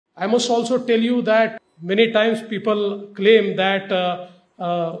I must also tell you that many times people claim that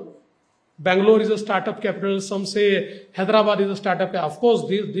Bangalore is a startup capital. Some say Hyderabad is a startup capital. Of course,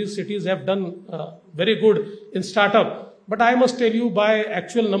 these cities have done very good in startup. But I must tell you, by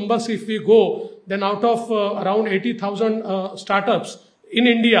actual numbers, if we go, then out of around 80,000 startups in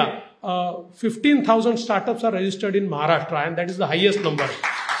India, 15,000 startups are registered in Maharashtra, and that is the highest number.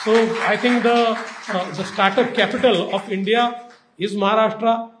 So I think the startup capital of India is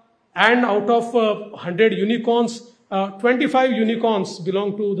Maharashtra, and out of 100 unicorns, 25 unicorns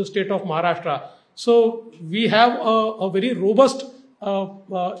belong to the state of Maharashtra. So we have a very robust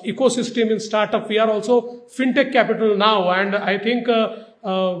ecosystem in startup. We are also fintech capital now, and I think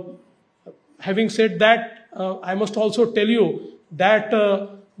having said that, I must also tell you that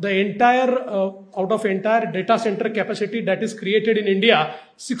the entire out of entire data center capacity that is created in India,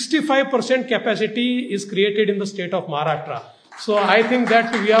 65% capacity is created in the state of Maharashtra. So I think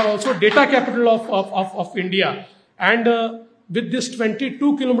that we are also data capital of India. And with this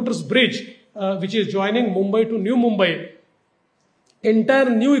 22 kilometers bridge, which is joining Mumbai to New Mumbai, entire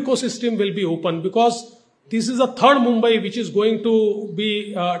new ecosystem will be open, because this is a third Mumbai which is going to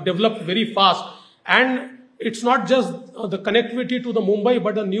be developed very fast. And it's not just the connectivity to the Mumbai,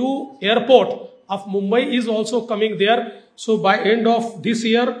 but the new airport of Mumbai is also coming there. So by end of this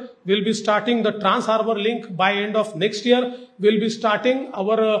year, we'll be starting the Trans-Harbour Link. By end of next year, we'll be starting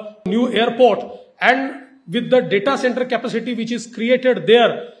our new airport. And with the data center capacity which is created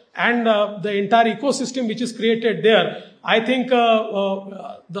there, and the entire ecosystem which is created there, I think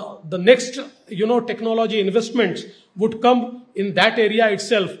the next technology investments would come in that area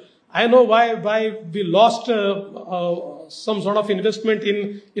itself. I know why we lost some sort of investment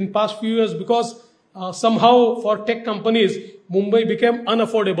in past few years, because somehow for tech companies Mumbai became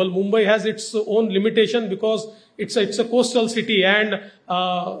unaffordable. Mumbai has its own limitation because it's a coastal city, and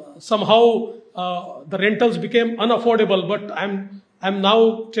somehow the rentals became unaffordable. But I'm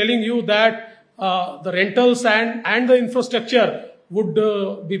now telling you that the rentals and the infrastructure would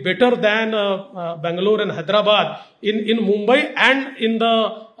be better than Bangalore and Hyderabad in Mumbai, and in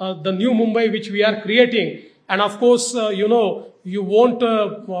the new Mumbai which we are creating. And of course, you won't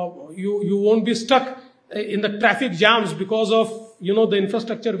be stuck in the traffic jams because of the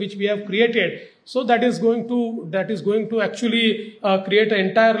infrastructure which we have created. So that is going to actually create an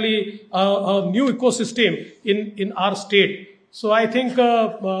entirely new ecosystem in our state. So I think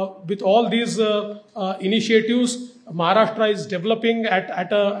with all these initiatives, Maharashtra is developing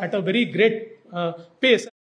at a very great pace.